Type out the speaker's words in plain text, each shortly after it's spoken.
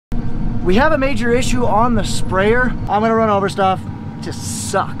We have a major issue on the sprayer. I'm gonna run over stuff. It just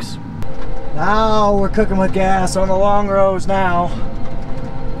sucks. Now we're cooking with gas on the long rows now.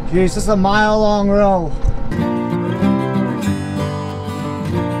 Jeez, this is a mile-long row.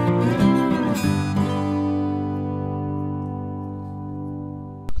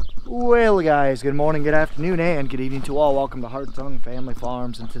 Well guys, good morning, good afternoon, and good evening to all. Welcome to Hartung Family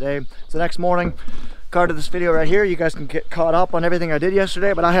Farms, and today it's the next morning. Card of this video right here, you guys can get caught up on everything I did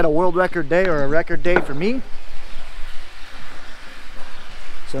yesterday, but I had a world record day, or a record day for me.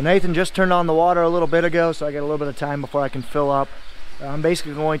 So Nathan just turned on the water a little bit ago, so I got a little bit of time before I can fill up. I'm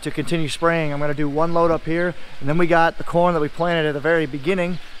basically going to continue spraying. I'm going to do one load up here, and then we got the corn that we planted at the very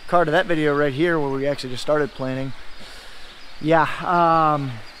beginning. Card of that video right here where we actually just started planting. Yeah,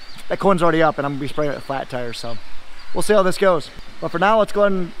 that corn's already up, and I'm going to be spraying it with flat tires, so we'll see how this goes. But for now, let's go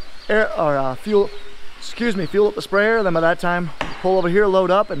ahead and fuel up the sprayer. Then by that time, pull over here, load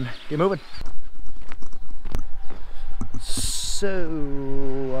up, and get moving. So,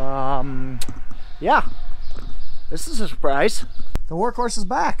 yeah, this is a surprise. The workhorse is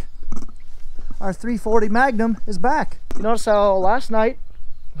back. Our 340 Magnum is back. You notice how last night,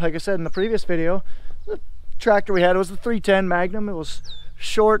 like I said in the previous video, the tractor we had was the 310 Magnum. It was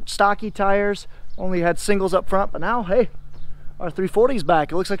short, stocky tires, only had singles up front, but now, hey, our 340 is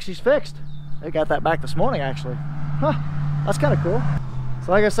back. It looks like she's fixed. They got that back this morning, actually. Huh, that's kind of cool.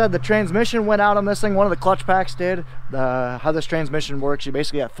 So like I said, the transmission went out on this thing. One of the clutch packs did. How this transmission works, you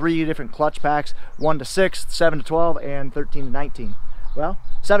basically got 3 different clutch packs, 1 to 6, 7 to 12, and 13 to 19. Well,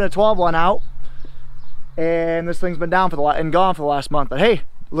 7 to 12 went out, and this thing's been down for and gone for the last month. But hey, it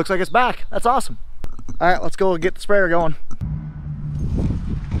looks like it's back. That's awesome. All right, let's go get the sprayer going.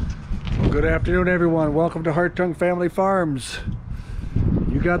 Good afternoon, everyone. Welcome to Hartung Family Farms.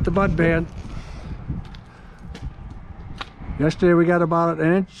 You got the bud band. Yesterday we got about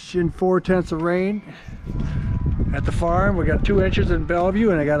 1 inch and 4/10 of rain at the farm. We got 2 inches in Bellevue,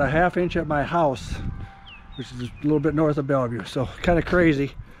 and I got a 1/2 inch at my house, which is a little bit north of Bellevue. So kind of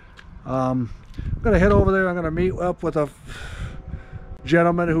crazy. I'm gonna head over there. I'm gonna meet up with a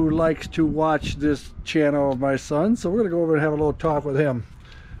gentleman who likes to watch this channel of my son. So we're gonna go over and have a little talk with him.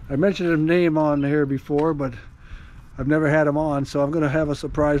 I mentioned his name on here before, but I've never had him on, so I'm gonna have a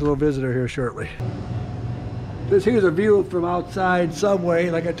surprise little visitor here shortly. Here's a view from outside Subway.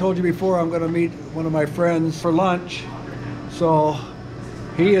 Like I told you before, I'm going to meet one of my friends for lunch. So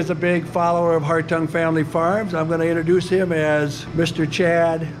he is a big follower of Hartung Family Farms. I'm going to introduce him as Mr.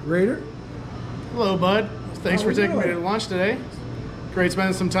 Chad Rader. Hello, bud. Thanks for taking me to lunch today. Great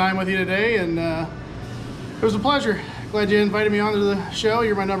spending some time with you today, and it was a pleasure. Glad you invited me onto the show.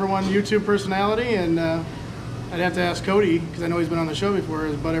 You're my #1 YouTube personality, and I'd have to ask Cody, because I know he's been on the show before.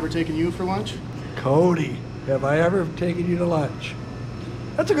 Has Bud ever taken you for lunch? Cody. Have I ever taken you to lunch?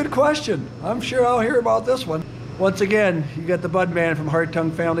 That's a good question. I'm sure I'll hear about this one. Once again, you got the bud man from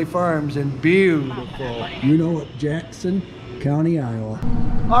Hartung Family Farms in beautiful, you know what, Jackson County, Iowa.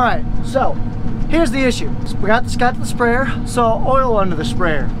 All right, so here's the issue. We got the sprayer, so oil under the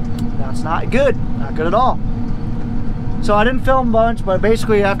sprayer. That's not good at all. So I didn't film a bunch, but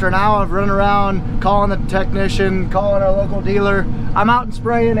basically after an hour of running around, calling the technician, calling our local dealer, I'm out and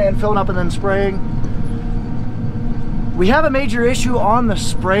spraying and filling up and then spraying. We have a major issue on the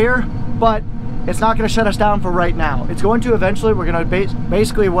sprayer, but it's not going to shut us down for right now. It's going to eventually. We're going to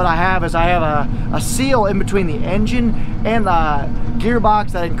basically what I have is I have a seal in between the engine and the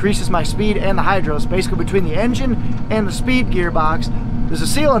gearbox that increases my speed, and the hydros. Basically between the engine and the speed gearbox, there's a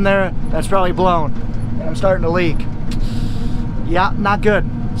seal in there that's probably blown, and I'm starting to leak. Yeah, not good.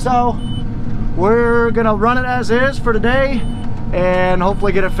 So we're going to run it as is for today and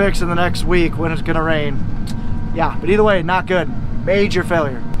hopefully get it fixed in the next week when it's going to rain. Yeah, but either way, not good. Major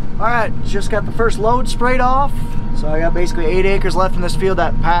failure. All right, just got the first load sprayed off. So I got basically 8 acres left in this field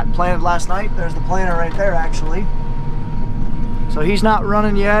that Pat planted last night. There's the planter right there, actually. So he's not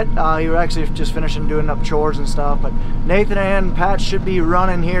running yet. He was actually just finishing doing up chores and stuff. But Nathan and Pat should be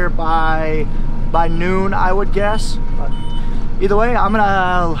running here by noon, I would guess. But either way, I'm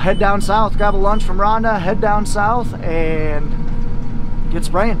gonna head down south, grab a lunch from Rhonda, head down south, and get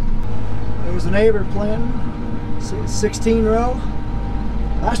spraying. There's the neighbor planting. 16 row.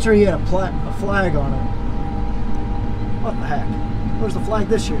 Last year he had a flag on it. What the heck? Where's the flag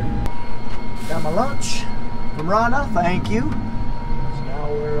this year? Got my lunch from Rhonda, thank you. So now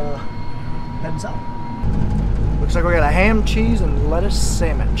we're heading south. Looks like we got a ham, cheese, and lettuce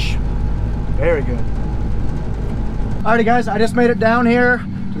sandwich. Very good. Alrighty guys, I just made it down here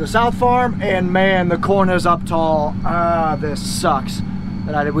to the south farm, and man, the corn is up tall. This sucks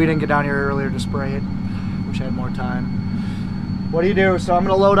that we didn't get down here earlier to spray it. Wish I had more time. what do you do? So I'm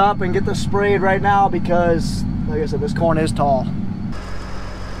gonna load up and get this sprayed right now because, like I said, this corn is tall.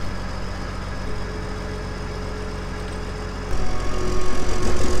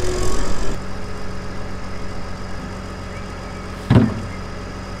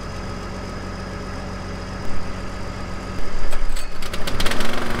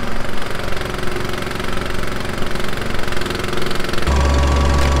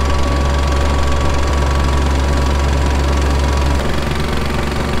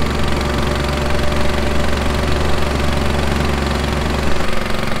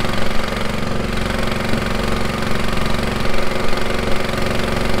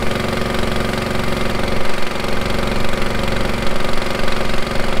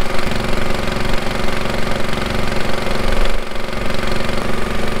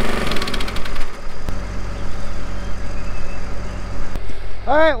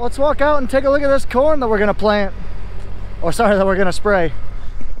 All right, let's walk out and take a look at this corn that we're gonna plant. Or sorry, that we're gonna spray.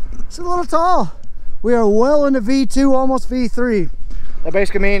 It's a little tall. We are well into V2, almost V3. That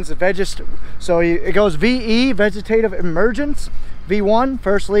basically means the it goes VE, vegetative emergence, V1,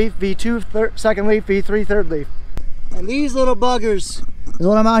 first leaf, V2, second leaf, V3, third leaf. And these little buggers is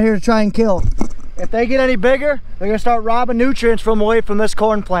what I'm out here to try and kill. If they get any bigger, they're gonna start robbing nutrients away from this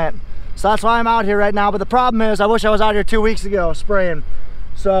corn plant. So that's why I'm out here right now. But the problem is, I wish I was out here 2 weeks ago spraying.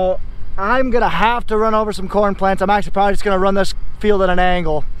 So I'm gonna have to run over some corn plants. I'm actually probably just gonna run this field at an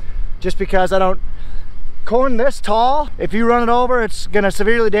angle, just because corn this tall, if you run it over, it's gonna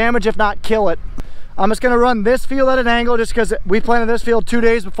severely damage, if not kill it. I'm just gonna run this field at an angle just because we planted this field 2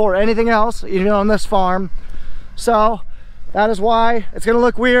 days before anything else, even on this farm. So that is why it's gonna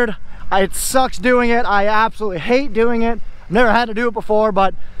look weird. It sucks doing it. I absolutely hate doing it. I've never had to do it before,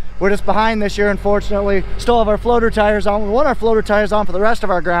 but we're just behind this year, unfortunately. Still have our floater tires on. We want our floater tires on for the rest of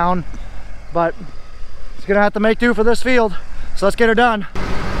our ground, but it's gonna have to make do for this field. So let's get her done.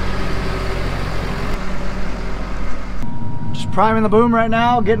 Just priming the boom right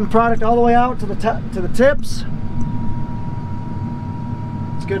now, getting product all the way out to the tips.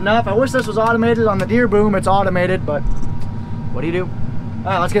 It's good enough. I wish this was automated on the Deere boom. It's automated, but what do you do? All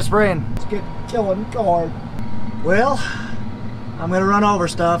right, let's get spraying. Let's get killing corn. Well, I'm gonna run over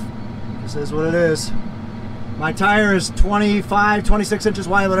stuff. This is what it is. My tire is 26 inches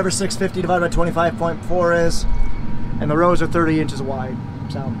wide, whatever 650 divided by 25.4 is. And the rows are 30 inches wide.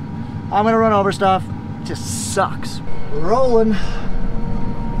 So I'm gonna run over stuff. It just sucks. We're rolling.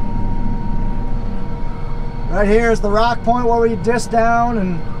 Right here is the rock point where we disced down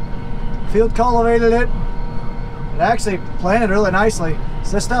and field cultivated it. It actually planted really nicely.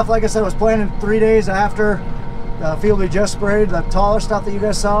 So this stuff, like I said, was planted 3 days after the field we just sprayed, the taller stuff that you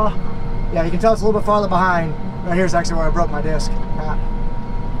guys saw. Yeah, you can tell it's a little bit farther behind. Right here's actually where I broke my disc.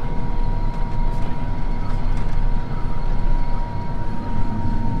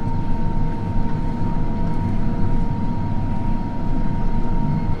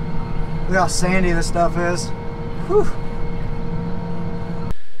 Look how sandy this stuff is. Whew.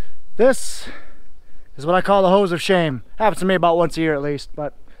 This is what I call the hose of shame. Happens to me about once a year at least,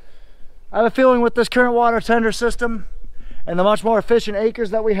 but I have a feeling with this current water tender system and the much more efficient acres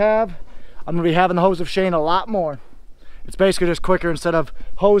that we have, I'm gonna be having the hose of shame a lot more. It's basically just quicker instead of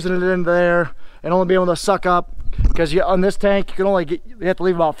hosing it in there and only being able to suck up, because on this tank you have to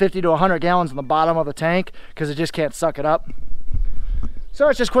leave about 50 to 100 gallons in the bottom of the tank because it just can't suck it up. So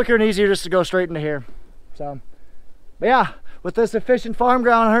it's just quicker and easier just to go straight into here. So, but yeah, with this efficient farm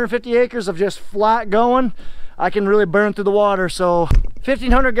ground, 150 acres of just flat going, I can really burn through the water. So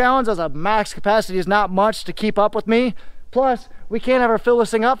 1,500 gallons as a max capacity is not much to keep up with me. Plus, we can't ever fill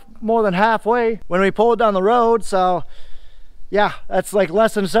this thing up more than halfway when we pull it down the road. So yeah, that's like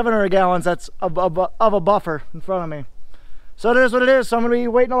less than 700 gallons that's of a buffer in front of me. So it is what it is. So I'm gonna be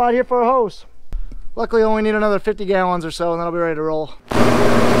waiting a lot here for a hose. Luckily, I only need another 50 gallons or so and then I'll be ready to roll. It's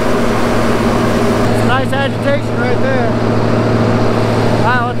a nice agitation right there. All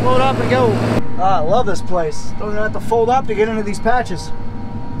right, let's load up and go. I love this place. Don't even have to fold up to get into these patches.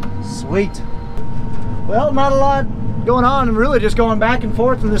 Sweet. Well, not a lot going on. I'm really just going back and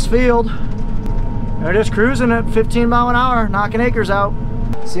forth in this field. They're just cruising at 15 miles an hour, knocking acres out.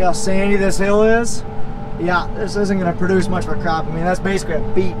 See how sandy this hill is? Yeah, this isn't gonna produce much of a crop. I mean, that's basically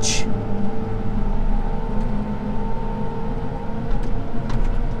a beach.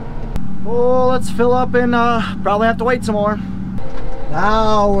 Oh, let's fill up and probably have to wait some more.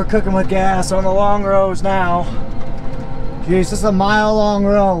 Now we're cooking with gas on the long rows now. Jeez, this is a mile-long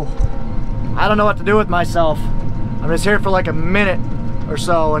row. I don't know what to do with myself. I'm just here for like a minute or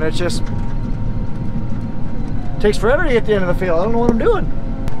so, and it just takes forever to get to the end of the field. I don't know what I'm doing.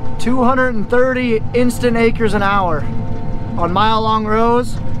 230 instant acres an hour. on mile-long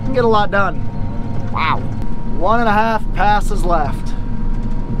rows, you can get a lot done. Wow. 1.5 passes left.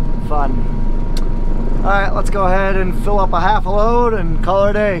 Fun. All right, let's go ahead and fill up a half a load and call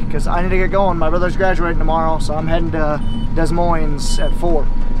it a day, because I need to get going. My brother's graduating tomorrow, so I'm heading to Des Moines at 4,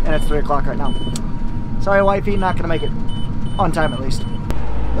 and it's 3 o'clock right now. Sorry, wifey, not gonna make it on time at least.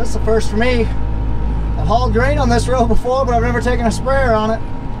 This is the first for me. I've hauled grain on this road before, but I've never taken a sprayer on it.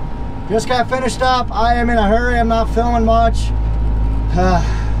 Just got finished up. I am in a hurry. I'm not filming much.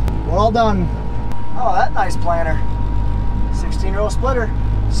 We're all done. Oh, that nice planter. 16-row splitter.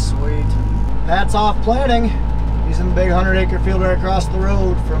 Sweet. Hats off planting. He's in the big 100-acre field right across the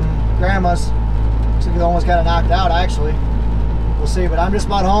road from Grandma's. Looks like he almost got it knocked out, actually. We'll see, but I'm just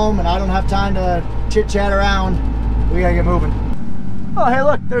about home, and I don't have time to chit-chat around. We gotta get moving. Oh, hey,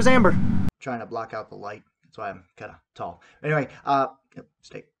 look, there's Amber. Trying to block out the light. That's why I'm kind of tall. Anyway,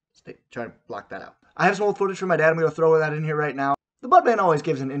 stay. Trying to block that out. I have some old footage from my dad. I'm going to throw that in here right now. The Budman always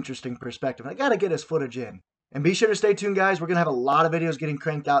gives an interesting perspective. I got to get his footage in. And be sure to stay tuned, guys. We're going to have a lot of videos getting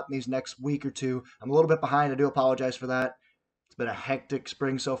cranked out in these next week or two. I'm a little bit behind. I do apologize for that. It's been a hectic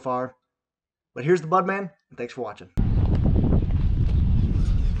spring so far. But here's the Budman, and thanks for watching.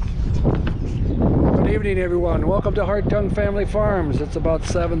 Good evening, everyone. Welcome to Hartung Family Farms. It's about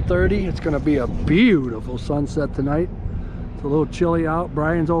 7:30. It's going to be a beautiful sunset tonight. It's a little chilly out.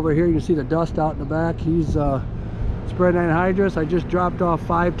 Brian's over here. You can see the dust out in the back. He's spreading anhydrous. I just dropped off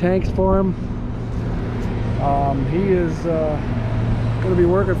 5 tanks for him. He is going to be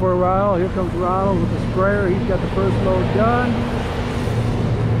working for a while. Here comes Ronald with the sprayer. He's got the first load done.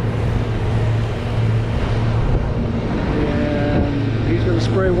 And he's going to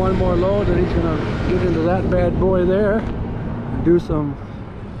spray one more load, and he's going to get into that bad boy there and do some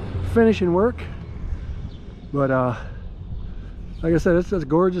finishing work. But like I said, it's a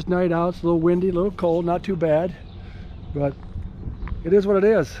gorgeous night out. It's a little windy, a little cold, not too bad, but it is what it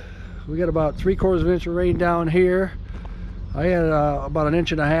is. We got about 3/4 of an inch of rain down here. I had about 1.5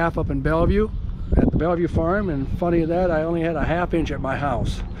 inches up in Bellevue at the Bellevue farm, and funny that I only had a 1/2 inch at my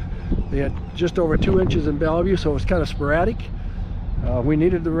house. They had just over 2 inches in Bellevue, so it was kind of sporadic. We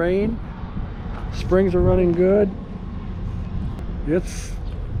needed the rain. Springs are running good. It's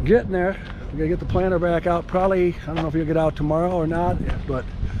getting there. We gotta get the planter back out. Probably, I don't know if he'll get out tomorrow or not, but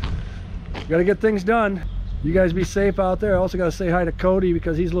we gotta get things done. You guys be safe out there. I also gotta say hi to Cody,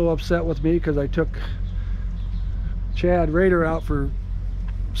 because he's a little upset with me because I took Chad Rader out for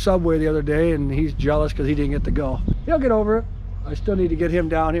Subway the other day, and he's jealous because he didn't get to go. He'll get over it. I still need to get him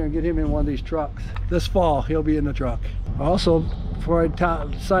down here and get him in one of these trucks. This fall, he'll be in the truck. Also, before I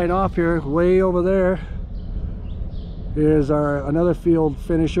sign off here, way over there is another field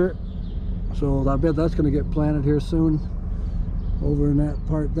finisher. So I bet that's going to get planted here soon over in that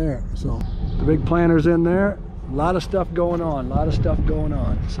part there. So the big planter's in there. A lot of stuff going on,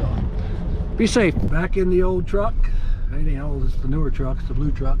 so be safe. Back in the old truck. It ain't old, it's the newer truck, it's the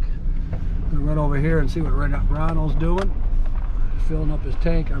blue truck. I'm gonna run over here and see what Ronald's doing. Filling up his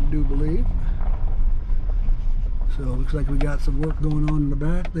tank, I do believe. So it looks like we got some work going on in the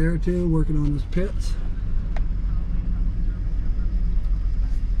back there too, working on his pits.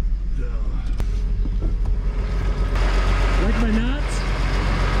 Like my knots?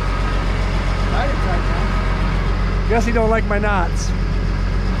 I didn't like that. Guess he don't like my knots.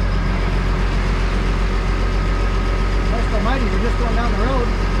 Christ almighty, we're just going down the road.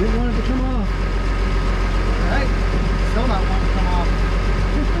 Didn't want it to come off. Right? Still not wanting to come off.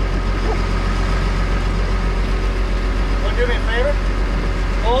 Want to do me a favor?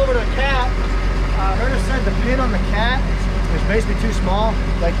 Go over to the cat. Herder said the pin on the cat is basically too small.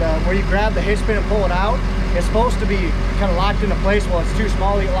 Like where you grab the hitch pin and pull it out. It's supposed to be kind of locked into place. Well, it's too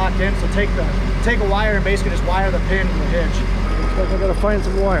small to get locked in, so take a wire and basically just wire the pin to the hitch. Looks like I gotta find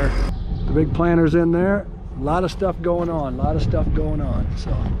some wire. The big planter's in there. A lot of stuff going on,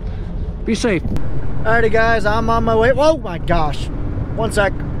 so be safe. Alrighty guys, I'm on my way. Whoa, my gosh. One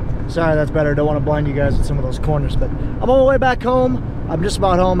sec. Sorry, that's better. Don't want to blind you guys with some of those corners, but I'm on my way back home. I'm just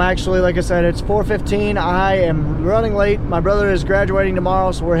about home actually. Like I said, it's 4:15. I am running late. My brother is graduating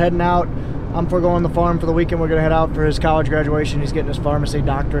tomorrow, so we're heading out. I'm foregoing the farm for the weekend. We're gonna head out for his college graduation. He's getting his pharmacy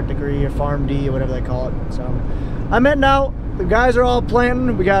doctorate degree, or PharmD, or whatever they call it. So I'm heading out. The guys are all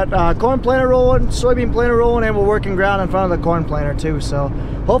planting. We got corn planter rolling, soybean planter rolling, and we're working ground in front of the corn planter too. So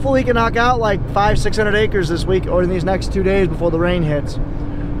hopefully we can knock out like 500-600 acres this week or in these next 2 days before the rain hits.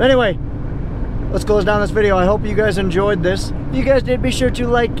 But anyway, let's close down this video. I hope you guys enjoyed this. If you guys did, be sure to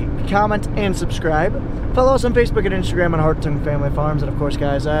like, comment, and subscribe. Follow us on Facebook and Instagram on Hartung Family Farms. And of course,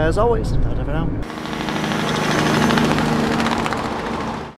 guys, as always, ta-ta for now.